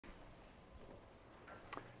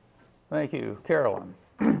Thank you, Carolyn.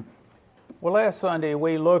 Well, last Sunday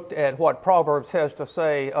we looked at what Proverbs has to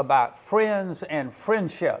say about friends and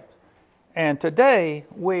friendships. And today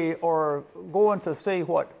we are going to see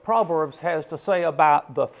what Proverbs has to say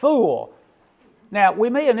about the fool. Now, we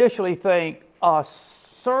may initially think, a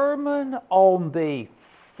sermon on the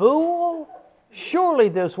fool? Surely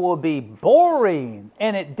this will be boring,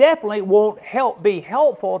 and it definitely won't be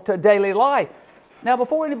helpful to daily life. Now,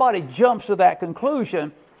 before anybody jumps to that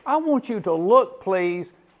conclusion, I want you to look,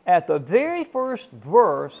 please, at the very first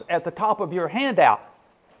verse at the top of your handout.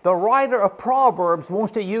 The writer of Proverbs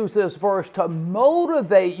wants to use this verse to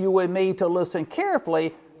motivate you and me to listen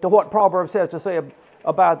carefully to what Proverbs has to say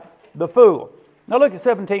about the fool. Now look at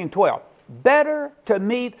 17:12. Better to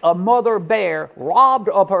meet a mother bear robbed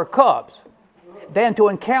of her cubs than to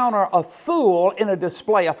encounter a fool in a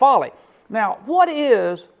display of folly. Now, what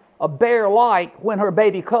is a bear like when her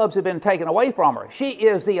baby cubs have been taken away from her? She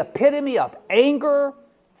is the epitome of anger,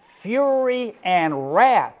 fury, and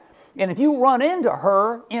wrath. And if you run into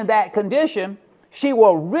her in that condition, she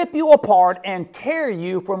will rip you apart and tear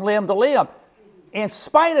you from limb to limb. In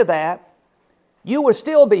spite of that, you would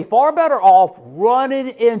still be far better off running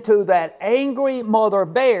into that angry mother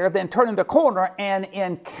bear than turning the corner and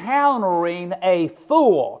encountering a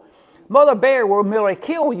fool. Mother bear will merely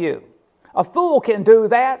kill you. A fool can do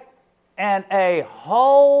that and a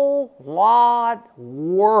whole lot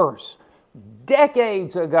worse.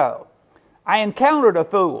 Decades ago, I encountered a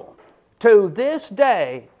fool. To this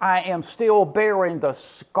day, I am still bearing the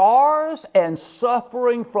scars and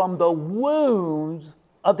suffering from the wounds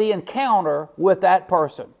of the encounter with that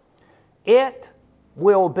person. It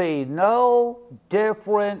will be no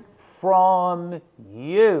different from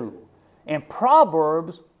you. And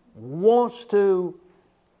Proverbs wants to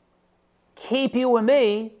keep you and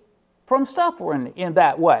me from suffering in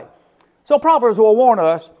that way. So Proverbs will warn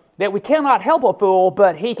us that we cannot help a fool,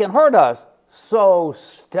 but he can hurt us. So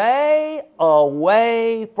stay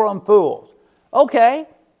away from fools. Okay,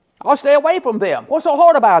 I'll stay away from them. What's so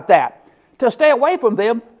hard about that? To stay away from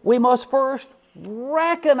them, we must first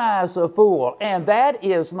recognize a fool, and that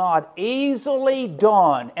is not easily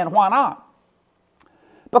done. And why not?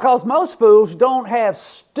 Because most fools don't have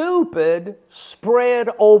stupid spread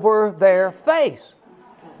over their face.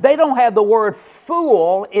 They don't have the word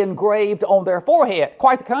fool engraved on their forehead.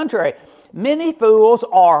 Quite the contrary. Many fools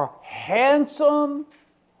are handsome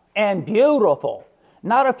and beautiful.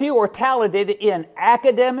 Not a few are talented in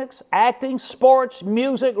academics, acting, sports,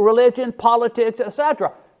 music, religion, politics,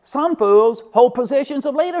 etc. Some fools hold positions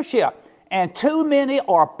of leadership, and too many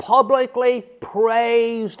are publicly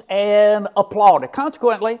praised and applauded.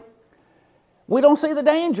 Consequently, we don't see the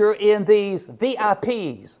danger in these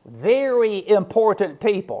VIPs, very important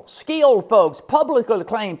people, skilled folks, publicly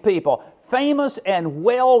acclaimed people, famous and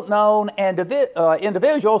well-known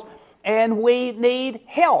individuals, and we need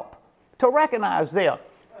help to recognize them.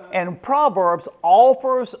 And Proverbs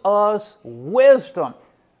offers us wisdom.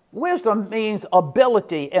 Wisdom means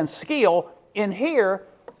ability and skill. In here,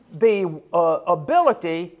 the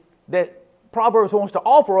ability that Proverbs wants to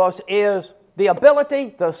offer us is the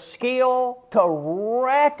ability, the skill to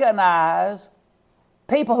recognize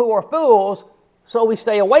people who are fools so we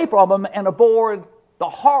stay away from them and avoid the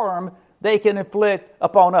harm they can inflict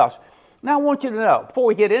upon us. Now I want you to know, before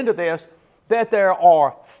we get into this, that there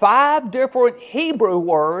are 5 different Hebrew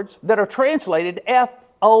words that are translated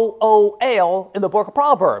F-O-O-L in the book of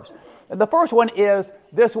Proverbs. And the first one is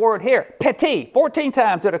this word here, petit. 14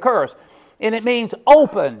 times it occurs. And it means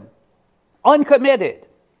open, uncommitted.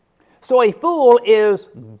 So a fool is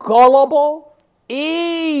gullible,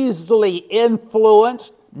 easily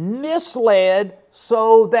influenced, misled,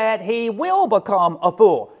 so that he will become a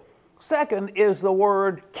fool. Second is the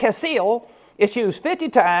word kesil. It's used 50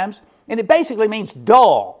 times, and it basically means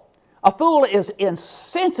dull. A fool is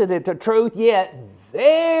insensitive to truth, yet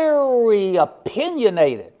very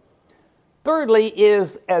opinionated. Thirdly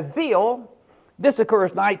is avil. This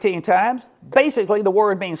occurs 19 times. Basically, the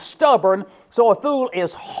word means stubborn, so a fool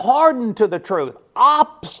is hardened to the truth,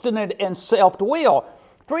 obstinate and self-willed.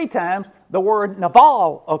 3 times, the word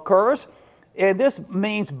naval occurs, and this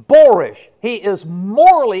means boorish. He is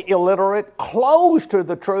morally illiterate, closed to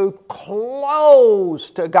the truth,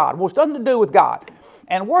 closed to God. Well, it's nothing to do with God.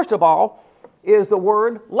 And worst of all is the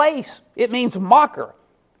word lace. It means mocker.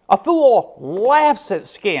 A fool laughs at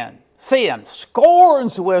sin,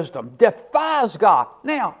 scorns wisdom, defies God.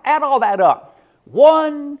 Now, add all that up.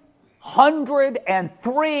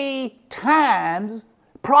 103 times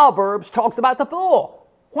Proverbs talks about the fool.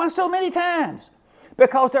 Why so many times?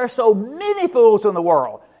 Because there are so many fools in the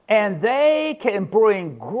world, and they can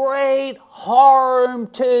bring great harm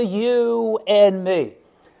to you and me.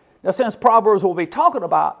 Now, since Proverbs will be talking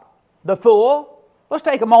about the fool, let's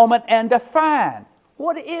take a moment and define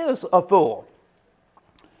what is a fool.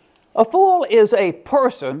 A fool is a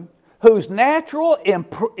person whose natural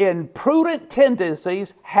imprudent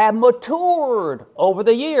tendencies have matured over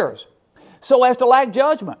the years, so as to lack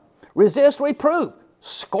judgment, resist reproof,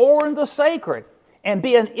 scorn the sacred, and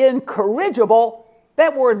be an incorrigible.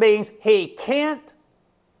 That word means he can't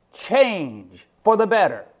change for the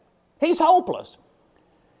better. He's hopeless.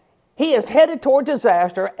 He is headed toward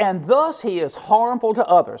disaster, and thus he is harmful to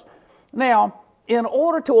others. Now, in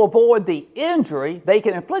order to avoid the injury they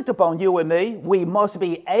can inflict upon you and me, we must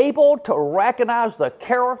be able to recognize the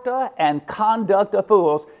character and conduct of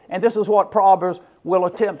fools, and this is what Proverbs will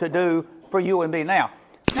attempt to do for you and me now.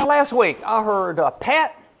 Now, last week I heard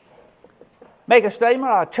Pat make a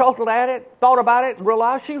statement. I chuckled at it, thought about it, and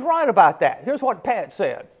realized she's right about that. Here's what Pat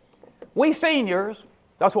said. We seniors,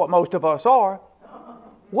 that's what most of us are,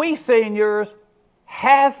 we seniors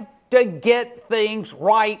have to get things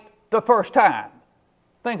right the first time.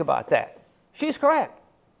 Think about that. She's correct.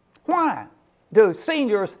 Why do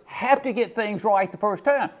seniors have to get things right the first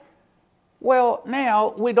time? Well,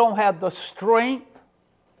 now we don't have the strength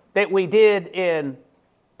that we did in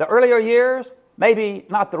the earlier years, maybe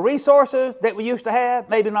not the resources that we used to have,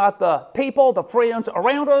 maybe not the people, the friends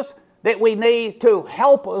around us that we need to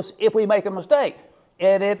help us if we make a mistake.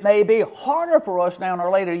 And it may be harder for us now in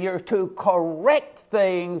our later years to correct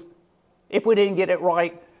things if we didn't get it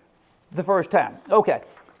right the first time. Okay,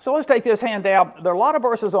 so let's take this handout. There are a lot of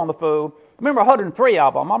verses on the fool. Remember, 103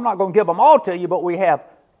 of them. I'm not going to give them all to you, but we have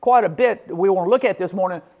quite a bit we want to look at this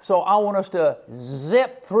morning, so I want us to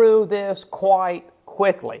zip through this quite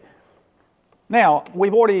quickly. Now,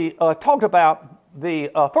 we've already talked about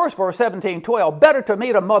the first verse, 17:12. Better to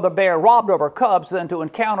meet a mother bear robbed of her cubs than to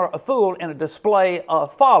encounter a fool in a display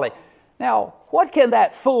of folly. Now, how can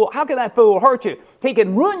that fool hurt you? He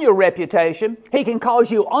can ruin your reputation, he can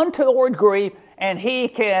cause you untoward grief, and he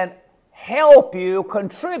can help you,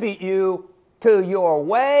 contribute you to your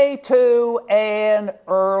way to an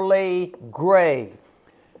early grave.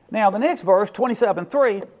 Now, the next verse,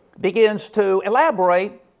 27:3, begins to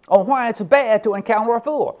elaborate on why it's bad to encounter a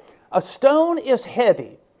fool. A stone is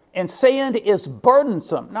heavy and sand is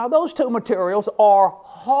burdensome. Now, those two materials are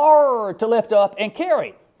hard to lift up and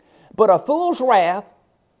carry. But a fool's wrath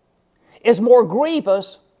is more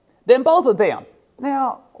grievous than both of them.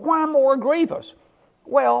 Now, why more grievous?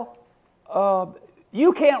 Well,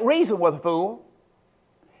 you can't reason with a fool.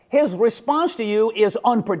 His response to you is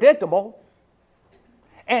unpredictable,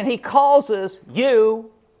 and he causes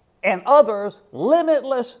you and others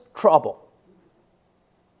limitless trouble.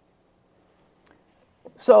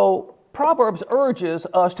 So, Proverbs urges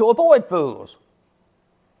us to avoid fools.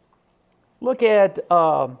 Look at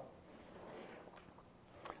the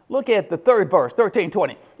third verse,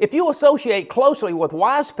 13:20. If you associate closely with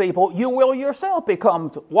wise people, you will yourself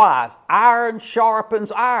become wise. Iron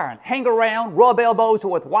sharpens iron. Hang around, rub elbows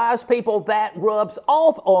with wise people, that rubs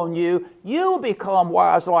off on you. You become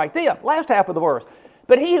wise like them. Last half of the verse.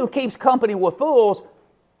 But he who keeps company with fools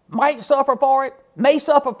might suffer for it, may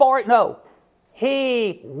suffer for it. No,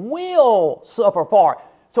 he will suffer for it.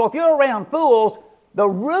 So if you're around fools, the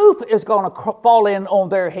roof is going to fall in on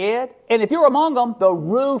their head. And if you're among them, the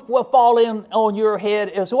roof will fall in on your head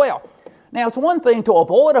as well. Now, it's one thing to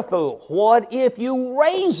avoid a fool. What if you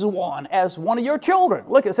raise one as one of your children?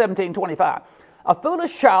 Look at 17:25. A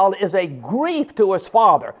foolish child is a grief to his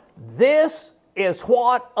father. This is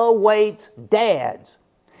what awaits dads.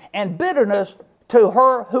 And bitterness to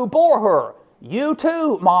her who bore her. You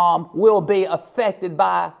too, Mom, will be affected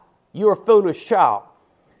by your foolish child.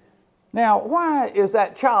 Now, why is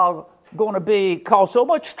that child going to cause so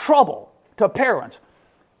much trouble to parents?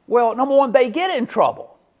 Well, number one, they get in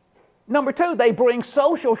trouble. Number two, they bring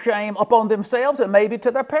social shame upon themselves and maybe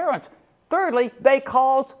to their parents. Thirdly, they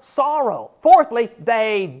cause sorrow. Fourthly,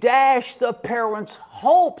 they dash the parents'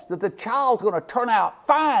 hopes that the child's going to turn out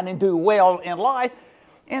fine and do well in life.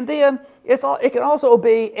 And then it can also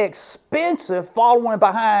be expensive following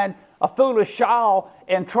behind a foolish child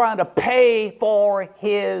and trying to pay for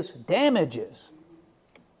his damages.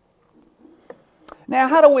 Now,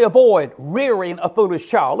 how do we avoid rearing a foolish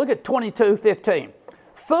child? Look at 22:15.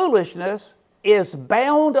 Foolishness is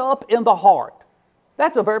bound up in the heart.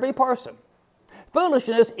 That's a very person.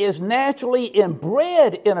 Foolishness is naturally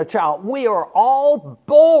inbred in a child. We are all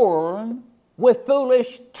born with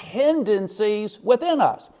foolish tendencies within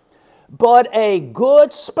us. But a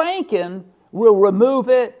good spanking will remove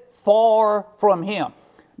it far from him.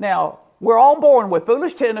 Now, We're all born with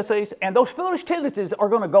foolish tendencies, and those foolish tendencies are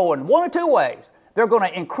going to go in one of two ways. They're going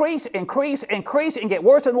to increase, increase, increase, and get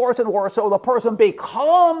worse and worse and worse, so the person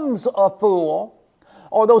becomes a fool,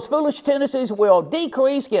 or those foolish tendencies will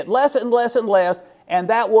decrease, get less and less and less, and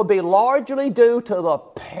that will be largely due to the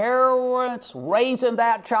parents raising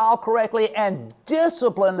that child correctly and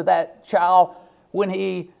disciplining that child when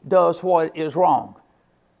he does what is wrong.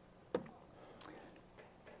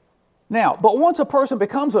 Now, but once a person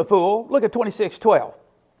becomes a fool, look at 26:12.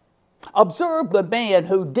 Observe the man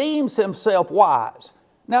who deems himself wise.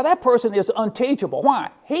 Now that person is unteachable. Why?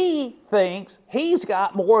 He thinks he's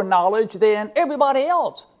got more knowledge than everybody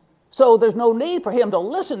else. So there's no need for him to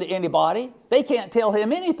listen to anybody. They can't tell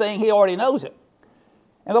him anything. He already knows it.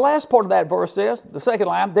 And the last part of that verse says, the second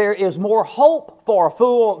line, there is more hope for a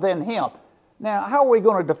fool than him. Now, how are we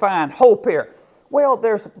going to define hope here? Well,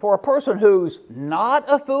 there's, for a person who's not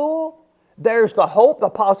a fool, there's the hope, the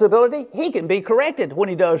possibility, he can be corrected when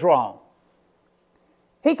he does wrong.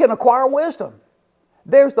 He can acquire wisdom.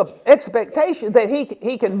 There's the expectation that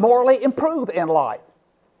he can morally improve in life.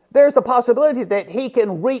 There's the possibility that he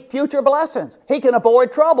can reap future blessings. He can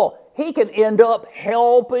avoid trouble. He can end up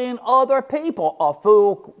helping other people. A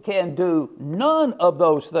fool can do none of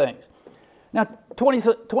those things. Now,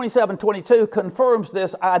 27:22 confirms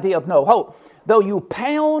this idea of no hope. Though you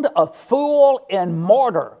pound a fool in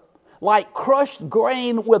mortar, like crushed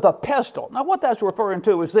grain with a pestle. Now, what that's referring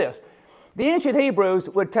to is this. The ancient Hebrews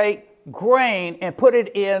would take grain and put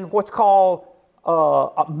it in what's called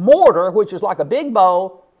a mortar, which is like a big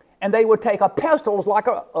bowl, and they would take a pestle, like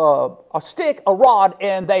a stick, a rod,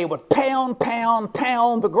 and they would pound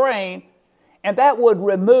the grain, and that would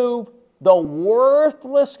remove the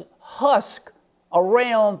worthless husk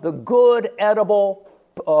around the good edible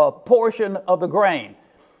portion of the grain.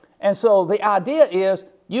 And so the idea is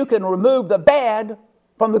you can remove the bad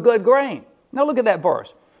from the good grain. Now look at that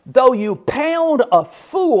verse. Though you pound a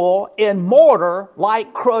fool in mortar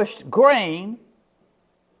like crushed grain,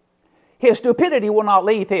 his stupidity will not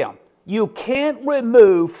leave him. You can't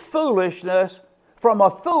remove foolishness from a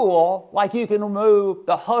fool like you can remove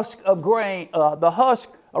the husk of grain, the husk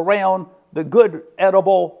around the good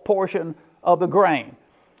edible portion of the grain.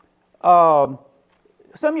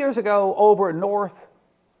 Some years ago over in Northwest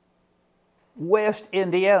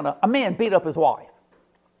Indiana, a man beat up his wife.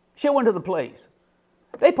 She went to the police.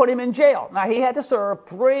 They put him in jail. Now, he had to serve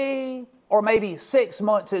 3 or maybe 6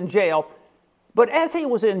 months in jail. But as he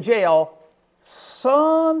was in jail,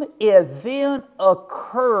 some event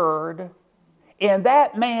occurred in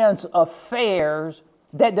that man's affairs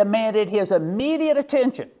that demanded his immediate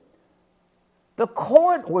attention. The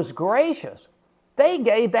court was gracious. They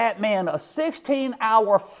gave that man a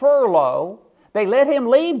 16-hour furlough. They let him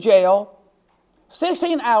leave jail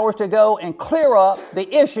 16 hours to go and clear up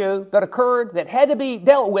the issue that occurred that had to be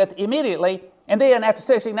dealt with immediately, and then after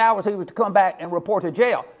 16 hours he was to come back and report to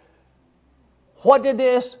jail. What did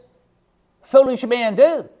this foolish man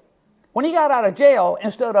do? When he got out of jail,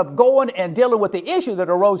 instead of going and dealing with the issue that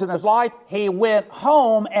arose in his life, he went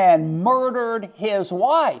home and murdered his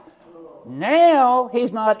wife. Now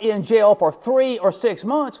he's not in jail for 3 or 6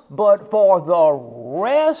 months, but for the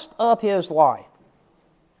rest of his life.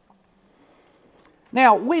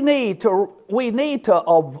 Now, we need to avoid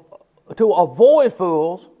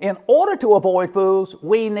fools. In order to avoid fools,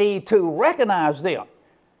 we need to recognize them.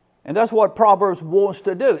 And that's what Proverbs wants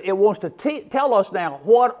to do. It wants to tell us now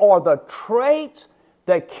what are the traits,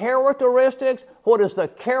 the characteristics, what is the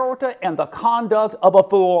character and the conduct of a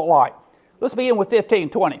fool like. Let's begin with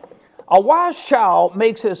 15:20. A wise child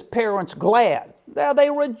makes his parents glad. Now they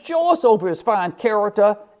rejoice over his fine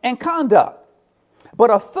character and conduct. But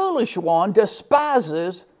a foolish one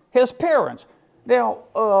despises his parents. Now,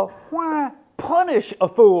 why punish a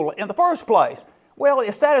fool in the first place? Well,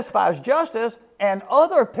 it satisfies justice, and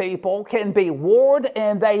other people can be warned,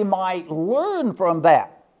 and they might learn from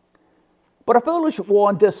that. But a foolish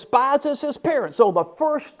one despises his parents. So the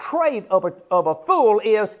first trait of a fool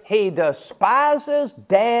is he despises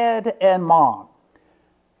dad and mom.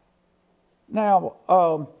 Now,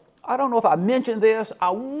 I don't know if I mentioned this.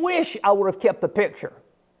 I wish I would have kept the picture,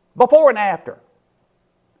 before and after.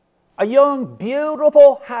 A young,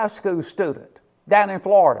 beautiful high school student down in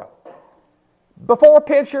Florida. Before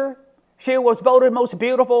picture, she was voted most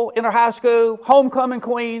beautiful in her high school, homecoming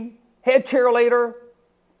queen, head cheerleader.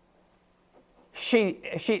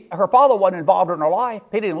 Her father wasn't involved in her life.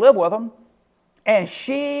 He didn't live with him. And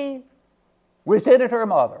she resented her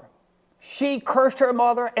mother. She cursed her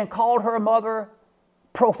mother and called her mother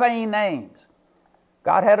profane names.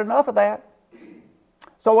 God had enough of that.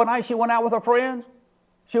 So one night she went out with her friends.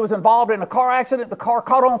 She was involved in a car accident. The car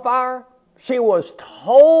caught on fire. She was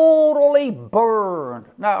totally burned.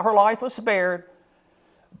 Now, her life was spared,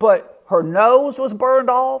 but her nose was burned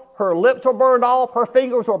off, her lips were burned off, her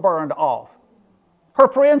fingers were burned off. Her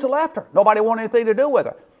friends left her. Nobody wanted anything to do with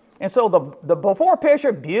her. And so the before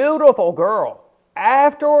picture, beautiful girl.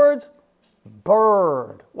 Afterwards,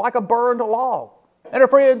 burned, like a burned log. And her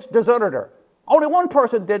friends deserted her. Only one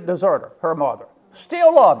person did desert her, her mother.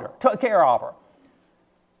 Still loved her, took care of her.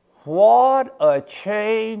 What a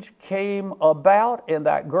change came about in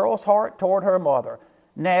that girl's heart toward her mother.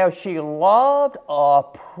 Now she loved,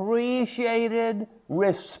 appreciated,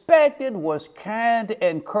 respected, was kind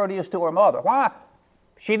and courteous to her mother. Why?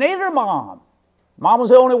 She needed her mom. Mom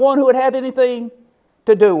was the only one who would have anything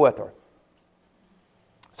to do with her.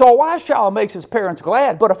 So a wise child makes his parents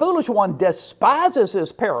glad, but a foolish one despises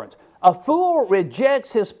his parents. A fool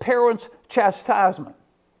rejects his parents' chastisement.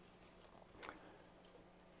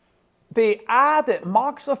 The eye that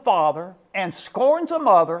mocks a father and scorns a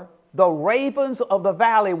mother, the ravens of the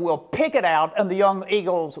valley will pick it out and the young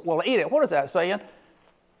eagles will eat it. What is that saying?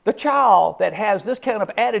 The child that has this kind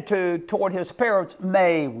of attitude toward his parents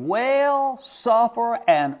may well suffer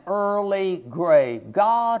an early grave.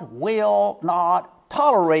 God will not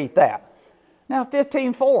tolerate that. Now,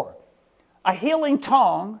 15:4, a healing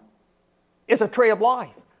tongue is a tree of life.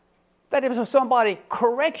 That is, if somebody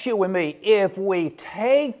corrects you and me, if we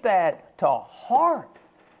take that to heart,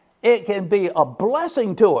 it can be a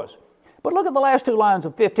blessing to us. But look at the last two lines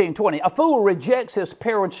of 15:20. A fool rejects his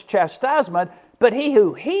parents' chastisement, but he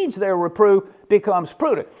who heeds their reproof becomes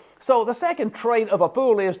prudent. So the second trait of a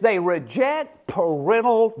fool is they reject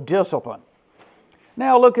parental discipline.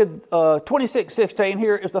 Now look at 26:16.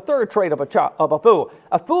 Here is the third trait of a fool.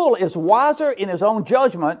 A fool is wiser in his own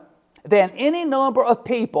judgment than any number of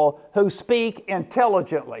people who speak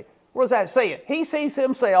intelligently. What is that saying? He sees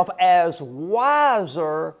himself as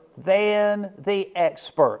wiser than the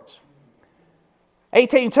experts.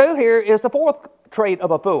 18:2 here is the fourth trait of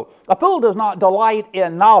a fool. A fool does not delight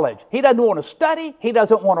in knowledge. He doesn't want to study. He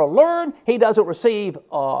doesn't want to learn. He doesn't receive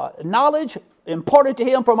knowledge imparted to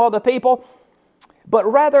him from other people,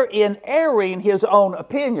 but rather in airing his own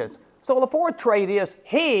opinions. So the fourth trait is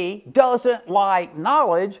he doesn't like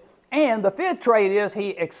knowledge. And the fifth trait is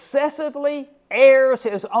he excessively airs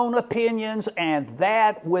his own opinions, and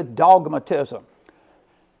that with dogmatism.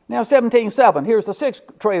 Now 17:7, here's the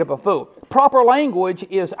sixth trait of a fool. Proper language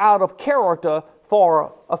is out of character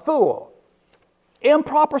for a fool.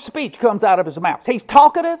 Improper speech comes out of his mouth. He's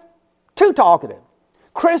talkative, too talkative.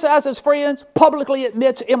 Criticizes friends, publicly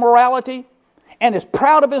admits immorality, and is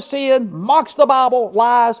proud of his sin, mocks the Bible,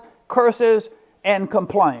 lies, curses, and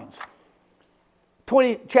complains.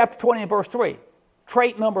 Chapter 20 and verse 3,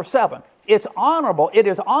 trait number 7. It is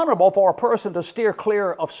honorable for a person to steer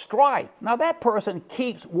clear of strife. Now that person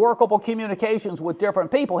keeps workable communications with different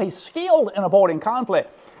people. He's skilled in avoiding conflict.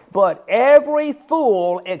 But every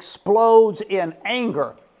fool explodes in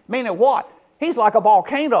anger. Meaning what? He's like a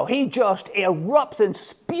volcano. He just erupts and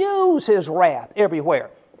spews his wrath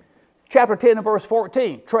everywhere. Chapter 10 and verse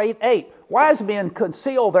 14, trait 8. Wise men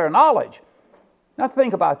conceal their knowledge. Now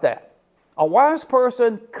think about that. A wise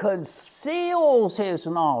person conceals his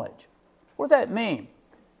knowledge. What does that mean?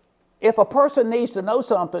 If a person needs to know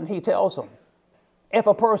something, he tells them. If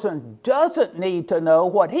a person doesn't need to know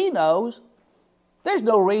what he knows, there's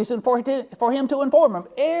no reason for him to inform him.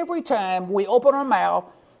 Every time we open our mouth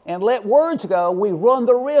and let words go, we run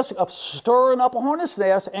the risk of stirring up a hornet's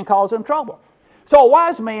nest and causing trouble. So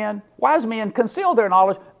wise men conceal their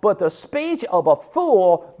knowledge, but the speech of a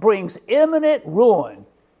fool brings imminent ruin.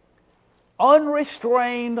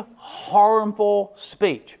 Unrestrained, harmful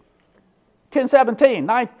speech. 10:17,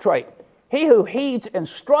 ninth trait. He who heeds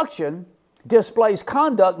instruction displays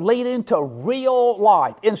conduct leading to real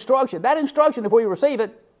life. Instruction. That instruction, if we receive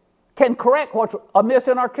it, can correct what's amiss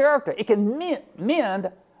in our character. It can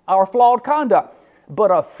mend our flawed conduct. But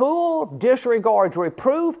a fool disregards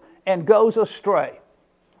reproof and goes astray.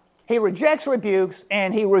 He rejects rebukes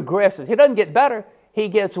and he regresses. He doesn't get better, he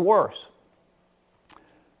gets worse.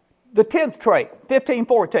 The 10th trait,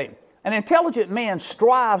 15:14. An intelligent man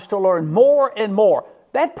strives to learn more and more.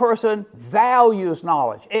 That person values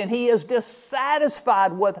knowledge, and he is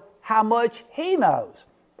dissatisfied with how much he knows.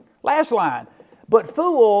 Last line, but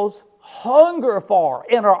fools hunger for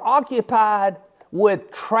and are occupied with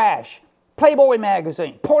trash. Playboy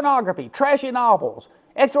magazine, pornography, trashy novels,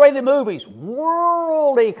 X-rated movies,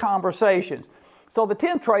 worldly conversations. So the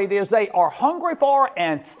 10th trait is they are hungry for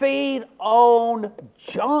and feed on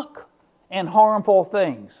junk and harmful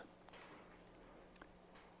things.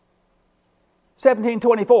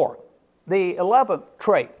 17:24, the 11th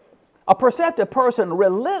trait. A perceptive person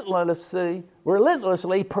relentlessly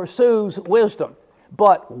pursues wisdom,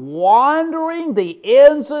 but wandering the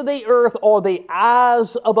ends of the earth are the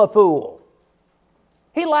eyes of a fool.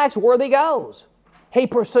 He lacks worthy goals. He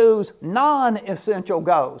pursues non-essential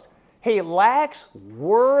goals. He lacks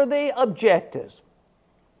worthy objectives.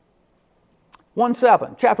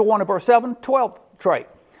 1:7, chapter 1 and verse 7, 12th trait.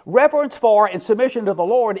 Reverence for and submission to the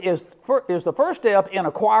Lord is the first step in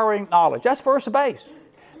acquiring knowledge. That's first base.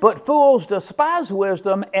 But fools despise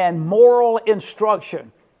wisdom and moral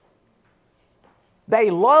instruction. They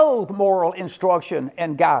loathe moral instruction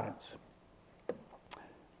and guidance.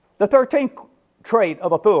 The 13th trait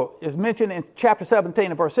of a fool is mentioned in chapter 17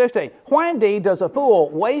 and verse 16. Why indeed does a fool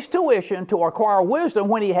waste tuition to acquire wisdom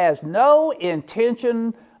when he has no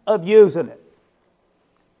intention of using it?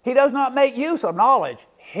 He does not make use of knowledge.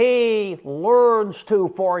 He learns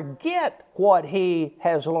to forget what he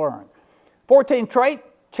has learned. 14th trait,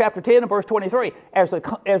 chapter 10 and verse 23. As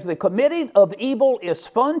the committing of evil is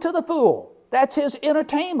fun to the fool, that's his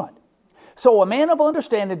entertainment. So a man of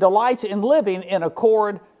understanding delights in living in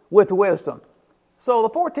accord with wisdom. So the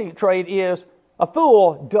 14th trait is a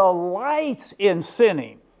fool delights in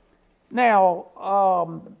sinning. Now,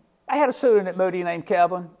 I had a student at Moody named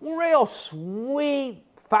Kevin, real sweet,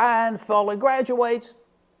 fine fellow, graduates.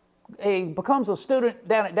 He becomes a student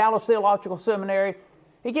down at Dallas Theological Seminary.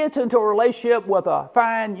 He gets into a relationship with a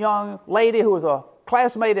fine young lady who was a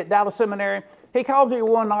classmate at Dallas Seminary. He calls me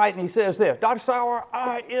one night and he says this, Dr. Sauer,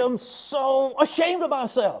 I am so ashamed of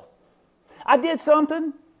myself. I did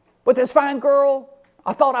something with this fine girl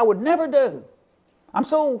I thought I would never do. I'm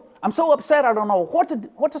so upset I don't know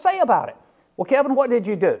what to say about it. Well, Kevin, what did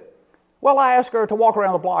you do? Well, I asked her to walk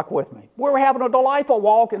around the block with me. We were having a delightful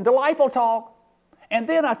walk and delightful talk. And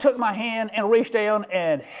then I took my hand and reached down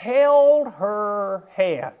and held her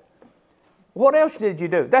hand. What else did you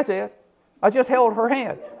do? That's it. I just held her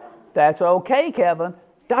hand. That's okay, Kevin.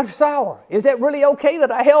 Dr. Sauer, is that really okay that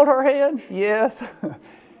I held her hand? Yes.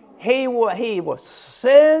 He was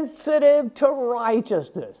sensitive to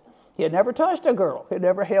righteousness. He had never touched a girl. He had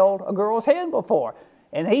never held a girl's hand before.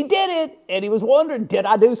 And he did it, and he was wondering, did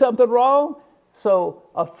I do something wrong? So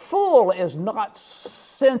a fool is not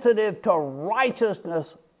sensitive to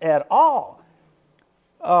righteousness at all.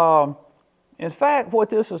 In fact, what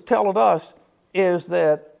this is telling us is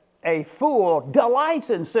that a fool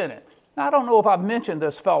delights in sinning. Now, I don't know if I've mentioned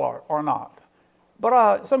this fellow or not,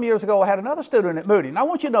 but some years ago I had another student at Moody. And I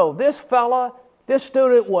want you to know, this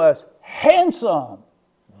student was handsome,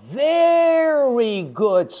 very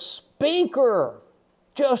good speaker,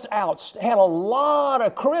 just out, had a lot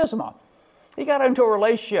of charisma. He got into a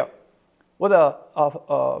relationship with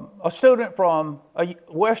a student from a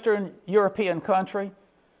Western European country,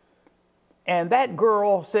 and that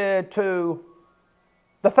girl said to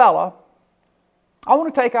the fella, I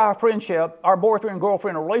want to take our friendship, our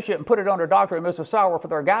boyfriend-girlfriend relationship, and put it under Dr. and Mrs. Sauer for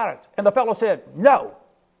their guidance. And the fellow said, no,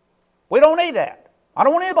 we don't need that. I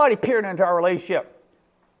don't want anybody peering into our relationship.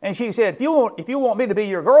 And she said, if you want me to be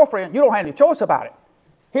your girlfriend, you don't have any choice about it.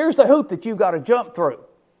 Here's the hoop that you've got to jump through.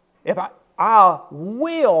 I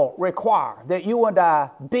will require that you and I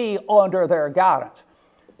be under their guidance.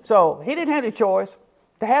 So he didn't have any choice.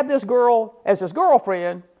 To have this girl as his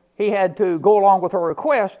girlfriend, he had to go along with her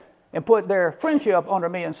request and put their friendship under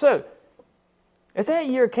me and Sue. As that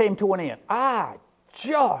year came to an end, I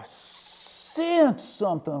just sensed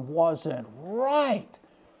something wasn't right.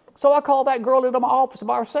 So I called that girl into my office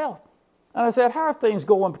by herself. And I said, how are things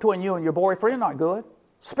going between you and your boyfriend? Not good.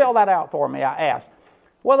 Spell that out for me, I asked.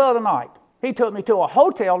 Well, the other night, he took me to a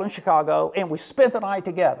hotel in Chicago, and we spent the night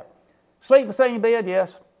together. Sleep in the same bed,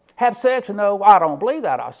 yes. Have sex? No, I don't believe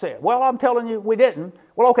that, I said. Well, I'm telling you, we didn't.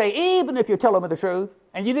 Well, okay, even if you're telling me the truth,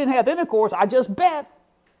 and you didn't have intercourse, I just bet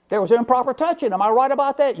there was improper touching. Am I right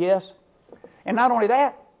about that? Yes. And not only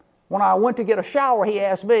that, when I went to get a shower, he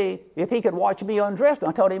asked me if he could watch me undressed, and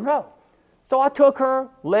I told him no. So I took her,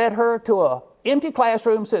 led her to an empty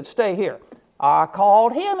classroom, said, stay here. I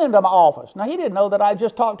called him into my office. Now, he didn't know that I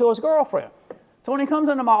just talked to his girlfriend. So when he comes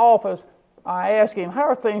into my office, I ask him, how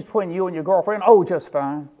are things between you and your girlfriend? Oh, just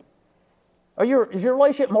fine. Is your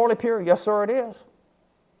relationship morally pure? Yes, sir, it is.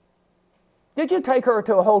 Did you take her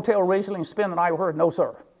to a hotel recently and spend the night with her? No,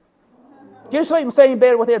 sir. Did you sleep in the same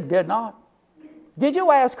bed with him? Did not. Did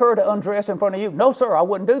you ask her to undress in front of you? No, sir, I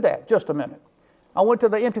wouldn't do that. Just a minute. I went to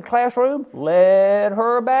the empty classroom, led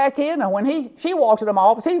her back in, and when she walks into my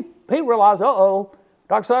office, he realized, uh-oh,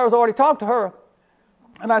 Dr. Sauer's already talked to her.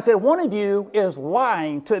 And I said, one of you is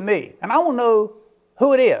lying to me, and I want to know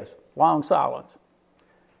who it is. Long silence.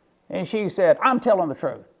 And she said, I'm telling the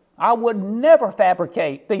truth. I would never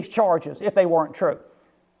fabricate these charges if they weren't true.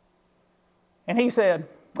 And he said,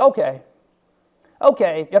 okay,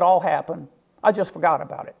 it all happened. I just forgot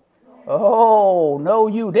about it. Oh, no,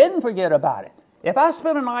 you didn't forget about it. If I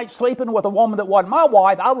spent a night sleeping with a woman that wasn't my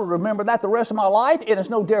wife, I would remember that the rest of my life, and it's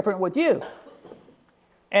no different with you.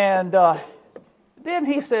 And then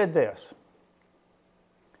he said this,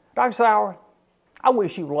 Dr. Sauer, I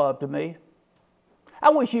wish you loved me. I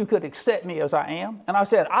wish you could accept me as I am. And I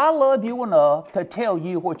said, I love you enough to tell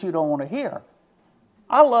you what you don't want to hear.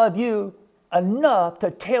 I love you enough to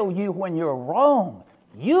tell you when you're wrong.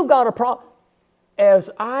 You got a problem. As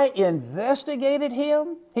I investigated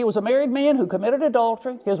him, he was a married man who committed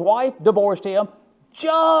adultery. His wife divorced him.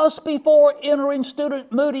 Just before entering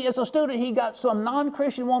Moody as a student, he got some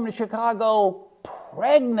non-Christian woman in Chicago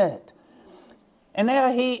pregnant. And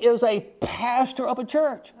now he is a pastor of a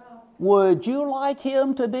church. Would you like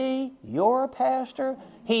him to be your pastor?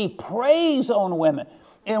 He preys on women.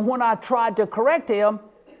 And when I tried to correct him,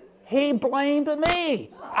 he blamed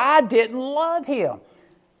me. I didn't love him.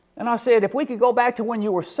 And I said, if we could go back to when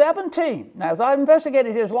you were 17. Now, as I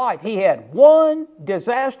investigated his life, he had one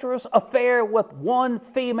disastrous affair with one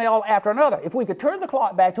female after another. If we could turn the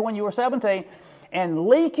clock back to when you were 17 and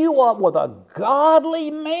link you up with a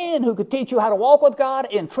godly man who could teach you how to walk with God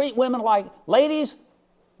and treat women like ladies,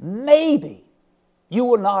 maybe you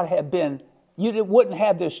would not have been, you wouldn't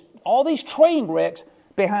have all these train wrecks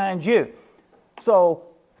behind you. So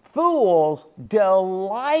fools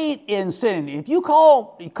delight in sinning. If you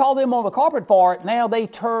call them on the carpet for it, now they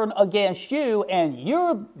turn against you and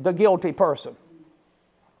you're the guilty person.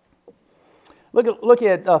 Look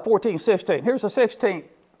at 14:16. Here's the 16th,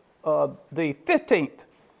 the 15th.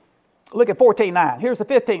 Look at 14:9. Here's the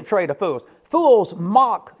 15th trait of fools. Fools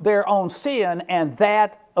mock their own sin and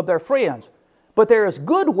that of their friends, but there is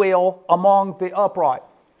goodwill among the upright.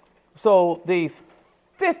 So the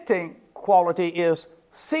 15th quality is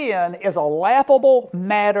sin is a laughable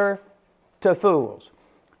matter to fools.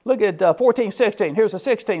 Look at 14:16. Here's the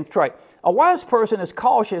 16th trait. A wise person is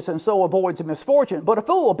cautious and so avoids misfortune, but a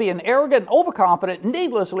fool, being arrogant and overconfident,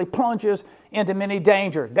 needlessly plunges into many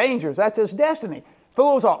dangers. That's his destiny.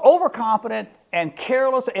 Fools are overconfident and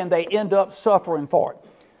careless, and they end up suffering for it.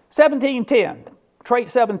 17:10, trait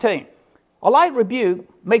 17. A light rebuke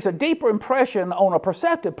makes a deeper impression on a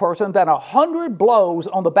perceptive person than 100 blows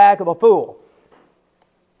on the back of a fool.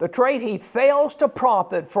 The trait, he fails to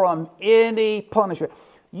profit from any punishment.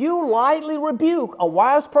 You lightly rebuke a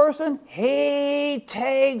wise person, he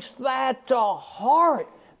takes that to heart.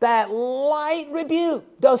 That light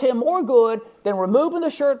rebuke does him more good than removing the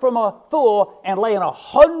shirt from a fool and laying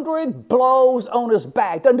 100 blows on his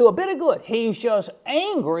back. Doesn't do a bit of good. He's just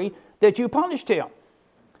angry that you punished him.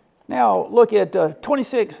 Now look at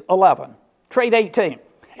 26:11, trait 18.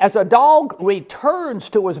 As a dog returns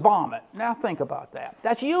to his vomit. Now think about that.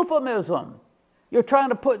 That's euphemism. You're trying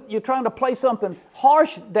to play something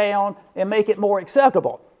harsh down and make it more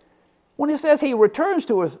acceptable. When it says he returns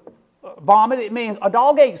to his vomit, it means a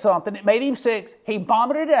dog ate something, it made him sick, he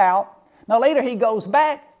vomited it out. Now later he goes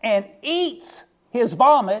back and eats his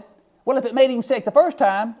vomit. Well, if it made him sick the first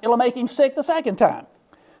time, it'll make him sick the second time.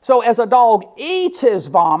 So as a dog eats his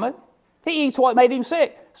vomit, he eats what made him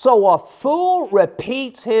sick. So a fool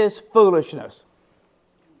repeats his foolishness.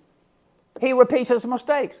 He repeats his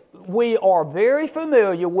mistakes. We are very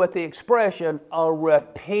familiar with the expression, a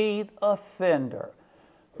repeat offender.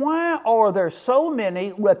 Why are there so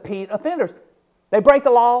many repeat offenders? They break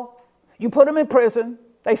the law, you put them in prison,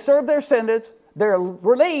 they serve their sentence, they're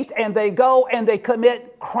released, and they go and they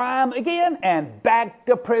commit crime again, and back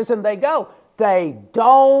to prison they go. They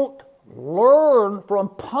don't learn from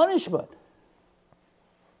punishment.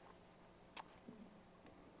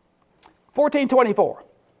 14:24.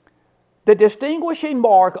 The distinguishing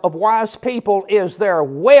mark of wise people is their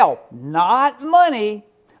wealth, not money,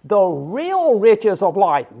 the real riches of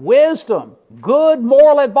life, wisdom, good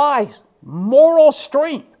moral advice, moral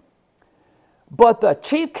strength. But the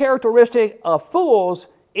chief characteristic of fools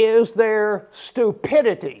is their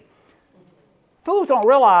stupidity. Fools don't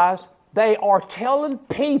realize they are telling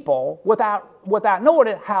people without knowing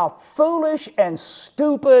it how foolish and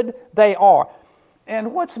stupid they are.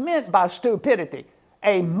 And what's meant by stupidity?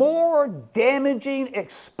 A more damaging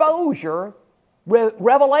exposure,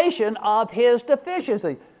 revelation of his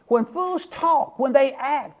deficiencies. When fools talk, when they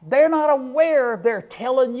act, they're not aware they're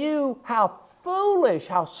telling you how foolish,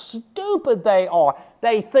 how stupid they are.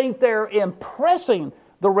 They think they're impressing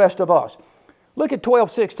the rest of us. Look at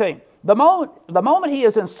 12:16. The moment he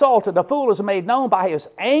is insulted, the fool is made known by his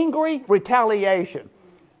angry retaliation.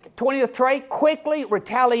 20th trait, quickly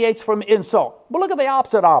retaliates from insult. But look at the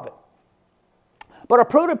opposite of it. But a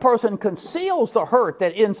prudent person conceals the hurt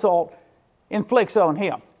that insult inflicts on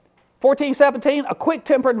him. 14:17, a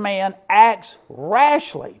quick-tempered man acts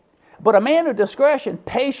rashly, but a man of discretion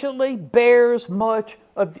patiently bears much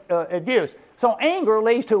abuse. So anger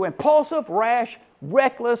leads to impulsive, rash,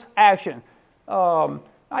 reckless action.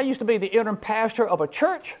 I used to be the interim pastor of a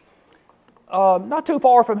church not too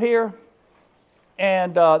far from here,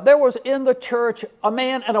 and there was in the church a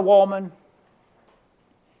man and a woman.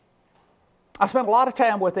 I spent a lot of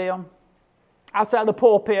time with them outside the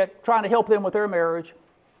pulpit trying to help them with their marriage.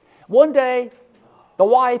 One day, the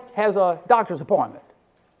wife has a doctor's appointment.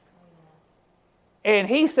 And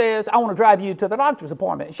he says, I want to drive you to the doctor's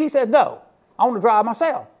appointment. And she said, no, I want to drive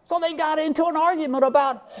myself. So they got into an argument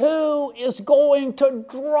about who is going to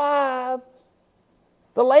drive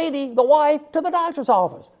the lady, the wife, to the doctor's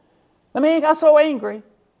office. The man got so angry.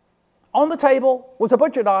 On the table was a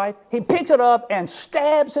butcher knife. He picks it up and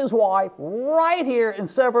stabs his wife right here and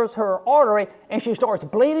severs her artery, and she starts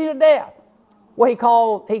bleeding to death. Well, he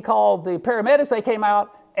called the paramedics. They came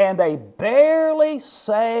out, and they barely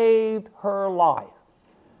saved her life.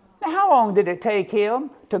 Now, how long did it take him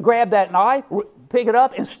to grab that knife, pick it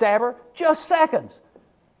up, and stab her? Just seconds.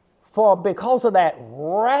 Because of that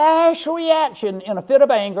rash reaction in a fit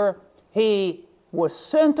of anger, he was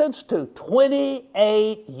sentenced to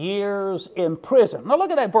 28 years in prison. Now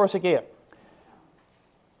look at that verse again.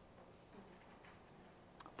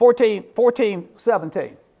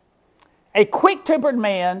 14:17. A quick-tempered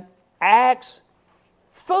man acts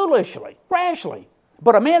foolishly, rashly,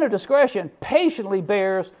 but a man of discretion patiently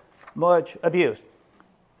bears much abuse.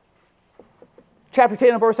 Chapter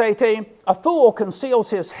 10 and verse 18, a fool conceals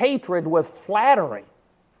his hatred with flattery,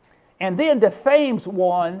 and then defames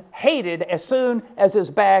one hated as soon as his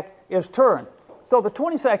back is turned. So the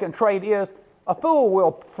 22nd trait is a fool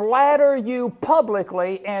will flatter you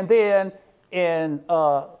publicly and then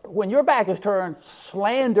when your back is turned,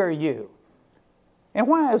 slander you. And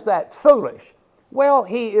why is that foolish? Well,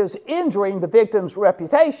 he is injuring the victim's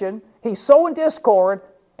reputation. He's sowing discord,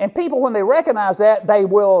 and people, when they recognize that, they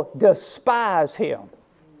will despise him.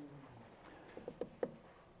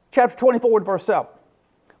 Chapter 24 and verse 7.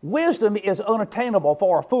 Wisdom is unattainable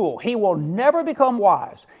for a fool. He will never become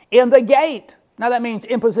wise. In the gate, now that means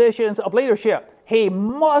in positions of leadership, he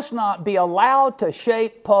must not be allowed to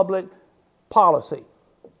shape public policy.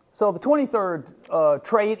 So the 23rd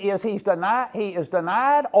trait is he is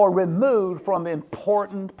denied or removed from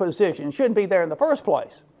important positions. Shouldn't be there in the first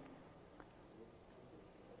place.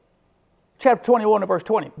 Chapter 21 and verse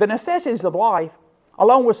 20. The necessities of life,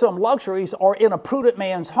 along with some luxuries, are in a prudent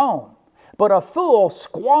man's home. But a fool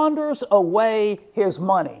squanders away his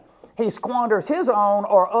money. He squanders his own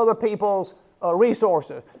or other people's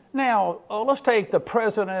resources. Now, let's take the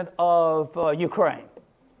president of Ukraine.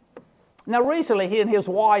 Now, recently, he and his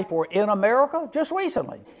wife were in America. Just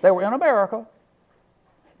recently, they were in America.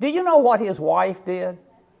 Do you know what his wife did?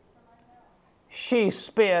 She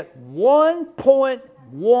spent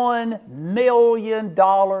 $1.1 million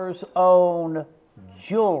on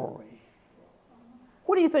jewelry.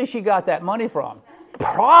 Where do you think she got that money from?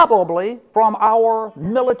 Probably from our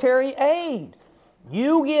military aid.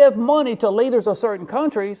 You give money to leaders of certain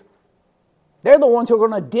countries, they're the ones who are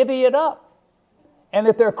going to divvy it up. And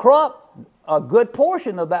if they're corrupt, a good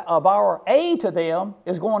portion of our aid to them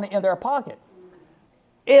is going in their pocket.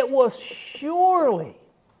 It was surely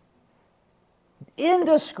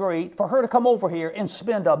indiscreet for her to come over here and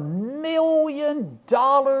spend $1 million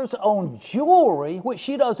on jewelry, which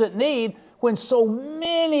she doesn't need, when so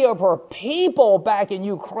many of her people back in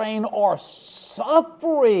Ukraine are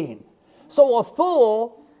suffering. So a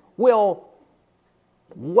fool will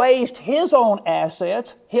waste his own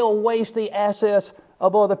assets. He'll waste the assets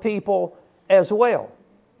of other people as well.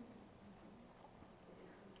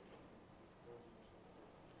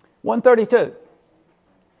 132.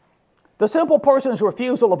 The simple person's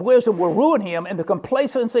refusal of wisdom will ruin him, and the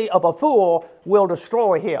complacency of a fool will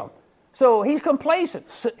destroy him. So he's complacent.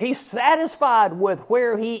 He's satisfied with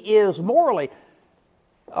where he is morally.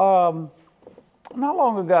 Not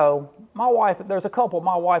long ago, there's a couple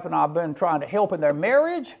my wife and I have been trying to help in their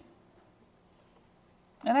marriage.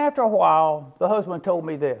 And after a while, the husband told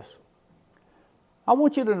me this. I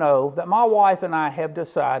want you to know that my wife and I have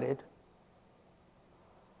decided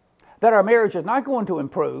that our marriage is not going to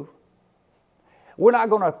improve. We're not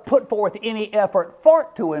going to put forth any effort for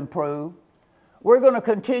it to improve. We're going to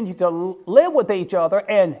continue to live with each other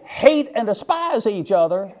and hate and despise each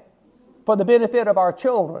other for the benefit of our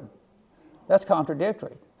children. That's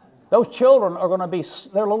contradictory. Those children are going to be,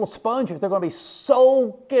 they're little sponges. They're going to be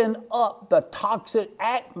soaking up the toxic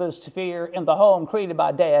atmosphere in the home created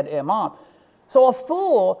by dad and mom. So a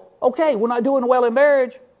fool, okay, we're not doing well in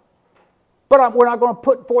marriage. but we're not going to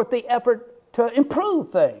put forth the effort to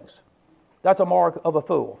improve things. That's a mark of a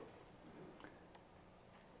fool.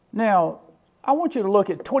 Now, I want you to look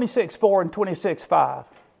at 26:4 and 26:5.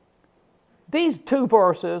 These two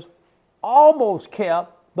verses almost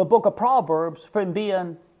kept the book of Proverbs from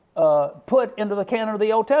being put into the canon of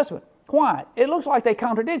the Old Testament. Why? It looks like they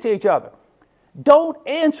contradict each other. Don't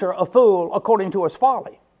answer a fool according to his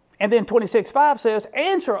folly. And then 26:5 says,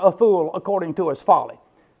 answer a fool according to his folly.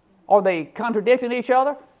 Are they contradicting each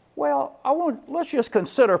other? Well, let's just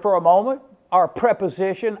consider for a moment our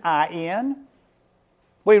preposition in.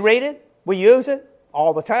 We read it, we use it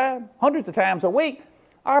all the time, hundreds of times a week.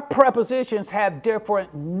 Our prepositions have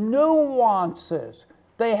different nuances.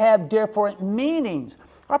 They have different meanings.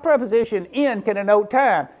 Our preposition in can denote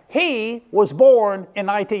time. He was born in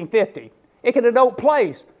 1950. It can denote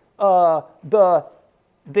place. The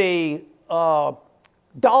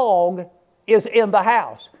dog is in the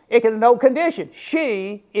house. It can denote condition.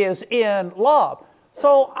 She is in love.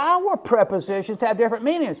 So our prepositions have different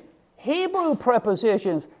meanings. Hebrew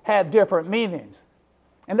prepositions have different meanings.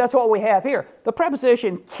 And that's what we have here. The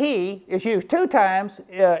preposition ki is used 2 times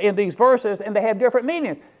in these verses, and they have different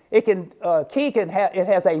meanings. It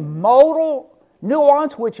has a modal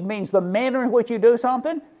nuance, which means the manner in which you do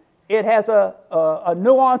something. It has a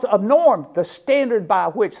nuance of norm, the standard by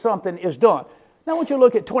which something is done. Now I want you to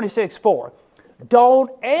look at 26:4. Don't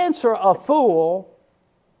answer a fool.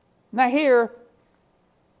 Now here,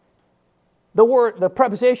 the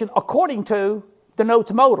preposition according to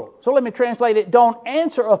denotes modal. So let me translate it. Don't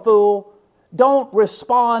answer a fool. Don't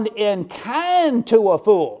respond in kind to a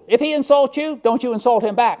fool. If he insults you, don't you insult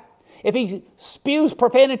him back. If he spews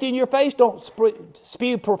profanity in your face, don't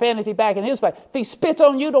spew profanity back in his face. If he spits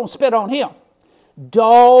on you, don't spit on him.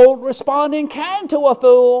 Don't respond in kind to a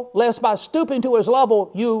fool, lest by stooping to his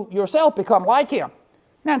level, you yourself become like him.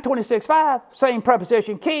 Now in 26:5, same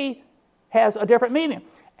preposition ki has a different meaning.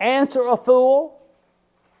 Answer a fool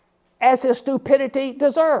as his stupidity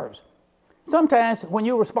deserves. Sometimes when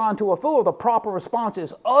you respond to a fool, the proper response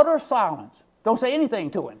is utter silence. Don't say anything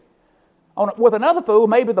to him. With another fool,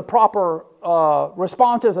 maybe the proper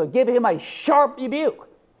response is to give him a sharp rebuke.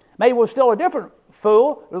 Maybe with still a different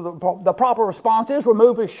fool, the proper response is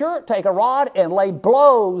remove his shirt, take a rod, and lay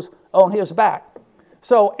blows on his back.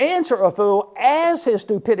 So answer a fool as his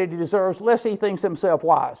stupidity deserves, lest he thinks himself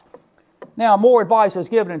wise. Now, more advice is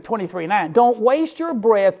given in 23:9. Don't waste your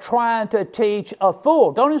breath trying to teach a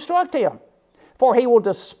fool. Don't instruct him, for he will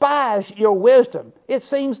despise your wisdom. It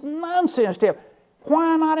seems nonsense to him.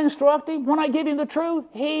 Why not instruct him? When I give him the truth,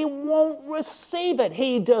 he won't receive it.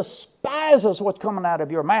 He despises what's coming out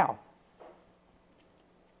of your mouth.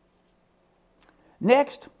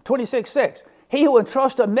 Next, 26:6. He who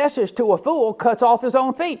entrusts a message to a fool cuts off his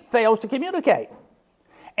own feet, fails to communicate,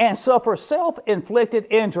 and suffers self-inflicted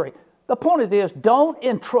injury. The point of this, don't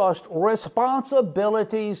entrust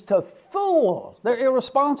responsibilities to fools. They're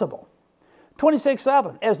irresponsible.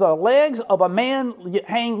 26:7, as the legs of a man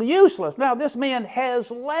hang useless. Now, this man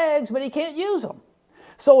has legs, but he can't use them.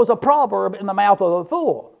 So is a proverb in the mouth of the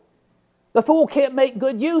fool. The fool can't make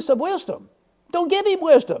good use of wisdom. Don't give him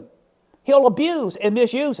wisdom. He'll abuse and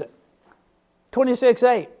misuse it.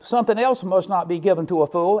 26:8, something else must not be given to a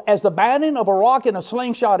fool. As the binding of a rock in a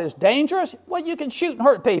slingshot is dangerous, well, you can shoot and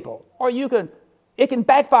hurt people. Or it can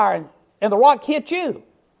backfire and the rock hit you.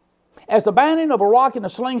 As the binding of a rock in a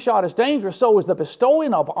slingshot is dangerous, so is the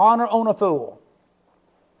bestowing of honor on a fool.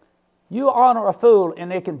 You honor a fool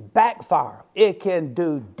and it can backfire. It can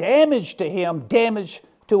do damage to him, damage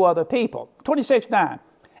to other people. 26:9.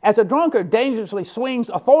 As a drunkard dangerously swings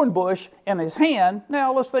a thorn bush in his hand,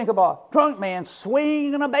 now let's think about a drunk man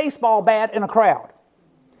swinging a baseball bat in a crowd.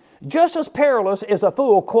 Just as perilous is a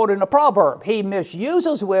fool quoting a proverb. He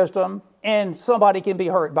misuses wisdom and somebody can be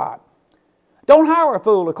hurt by it. Don't hire a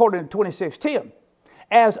fool according to 26:10.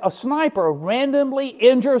 As a sniper randomly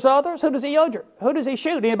injures others, who does he injure? Who does he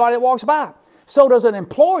shoot? Anybody that walks by. So does an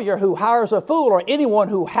employer who hires a fool or anyone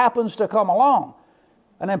who happens to come along.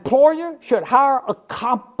 An employer should hire a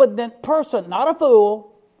competent person, not a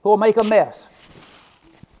fool, who will make a mess.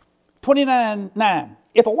 29:9.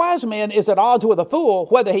 If a wise man is at odds with a fool,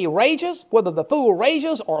 whether the fool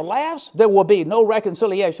rages or laughs, there will be no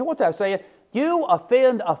reconciliation. What's that saying? You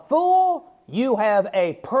offend a fool, you have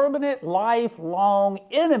a permanent, lifelong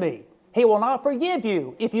enemy. He will not forgive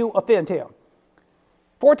you if you offend him.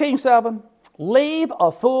 14:7. Leave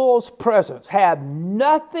a fool's presence. Have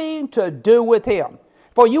nothing to do with him,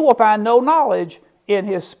 for you will find no knowledge in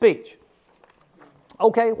his speech.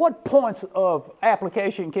 Okay, what points of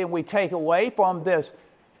application can we take away from this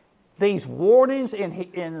these warnings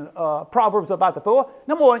in Proverbs about the fool.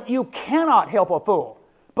 Number one, you cannot help a fool,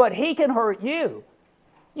 but he can hurt you.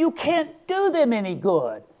 You can't do them any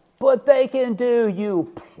good, but they can do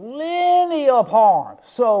you plenty of harm.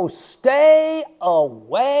 So stay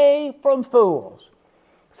away from fools.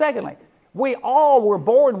 Secondly, we all were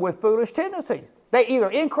born with foolish tendencies. They either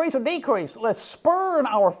increase or decrease. Let's spurn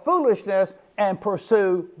our foolishness and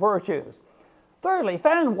pursue virtues. Thirdly,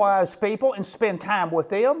 find wise people and spend time with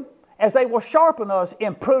them, as they will sharpen us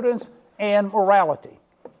in prudence and morality.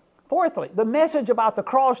 Fourthly, the message about the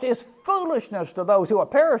cross is foolishness to those who are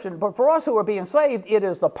perishing, but for us who are being saved, it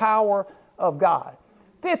is the power of God.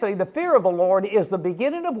 Fifthly, the fear of the Lord is the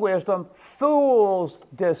beginning of wisdom. Fools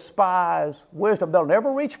despise wisdom. They'll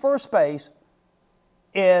never reach first base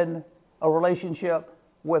in a relationship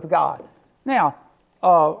with God. Now,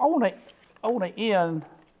 I want to end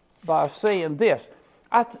by saying this.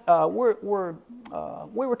 We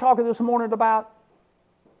were talking this morning about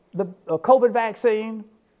the COVID vaccine.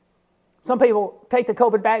 Some people take the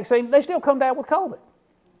COVID vaccine, they still come down with COVID.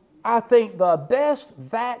 I think the best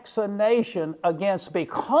vaccination against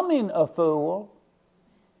becoming a fool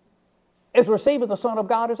is receiving the Son of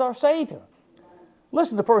God as our Savior.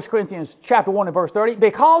 Listen to 1 Corinthians chapter 1 and verse 30.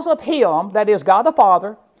 Because of Him, that is God the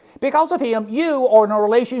Father, because of Him, you are in a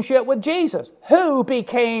relationship with Jesus, who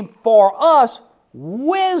became for us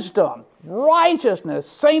wisdom, righteousness,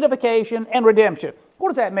 sanctification, and redemption. What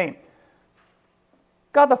does that mean?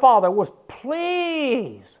 God the Father was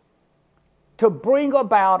pleased to bring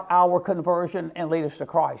about our conversion and lead us to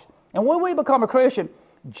Christ. And when we become a Christian,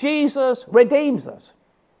 Jesus redeems us.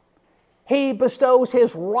 He bestows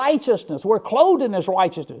His righteousness. We're clothed in His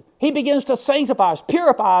righteousness. He begins to sanctify us,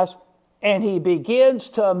 purify us, and He begins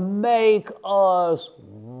to make us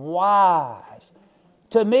wise.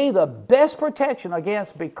 To me, the best protection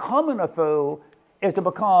against becoming a fool is to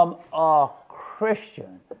become a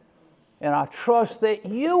Christian. And I trust that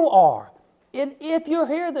you are. And if you're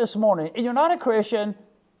here this morning and you're not a Christian,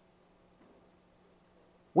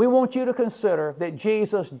 we want you to consider that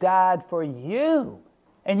Jesus died for you.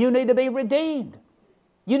 And you need to be redeemed.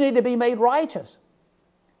 You need to be made righteous.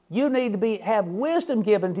 You need to have wisdom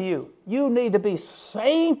given to you. You need to be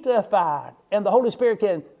sanctified. And the Holy Spirit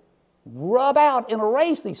can rub out and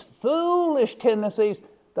erase these foolish tendencies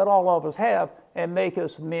that all of us have and make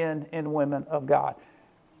us men and women of God.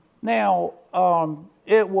 Now,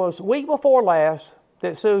 it was week before last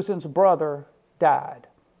that Susan's brother died.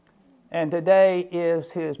 And today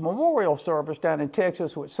is his memorial service down in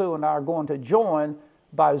Texas, which Sue and I are going to join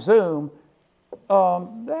by Zoom.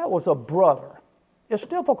 That was a brother. It's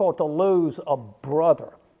difficult to lose a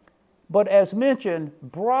brother. But as mentioned,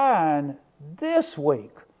 Brian this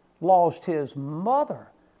week lost his mother.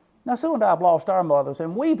 Now, Sue and I have lost our mothers,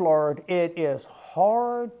 and we've learned it is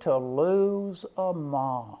hard to lose a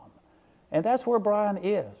mom. And that's where Brian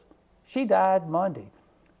is. She died Monday.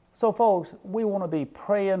 So, folks, we want to be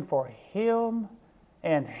praying for him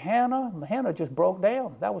and Hannah. Hannah just broke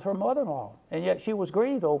down. That was her mother-in-law, and yet she was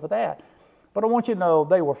grieved over that. But I want you to know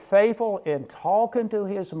they were faithful in talking to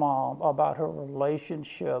his mom about her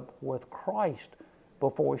relationship with Christ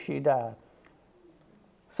before she died.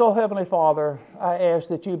 So, Heavenly Father, I ask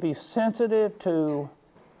that you be sensitive to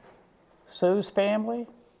Sue's family,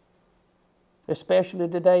 especially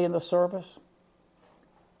today in the service.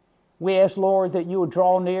 We ask, Lord, that you would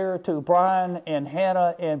draw near to Brian and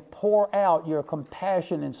Hannah and pour out your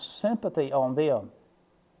compassion and sympathy on them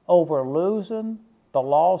over losing the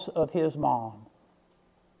loss of his mom.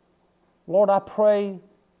 Lord, I pray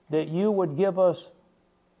that you would give us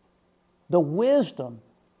the wisdom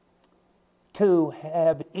to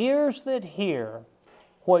have ears that hear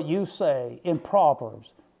what you say in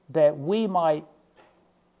Proverbs, that we might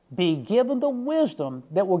be given the wisdom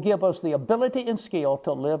that will give us the ability and skill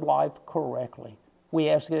to live life correctly. We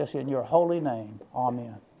ask this in your holy name.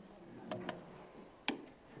 Amen.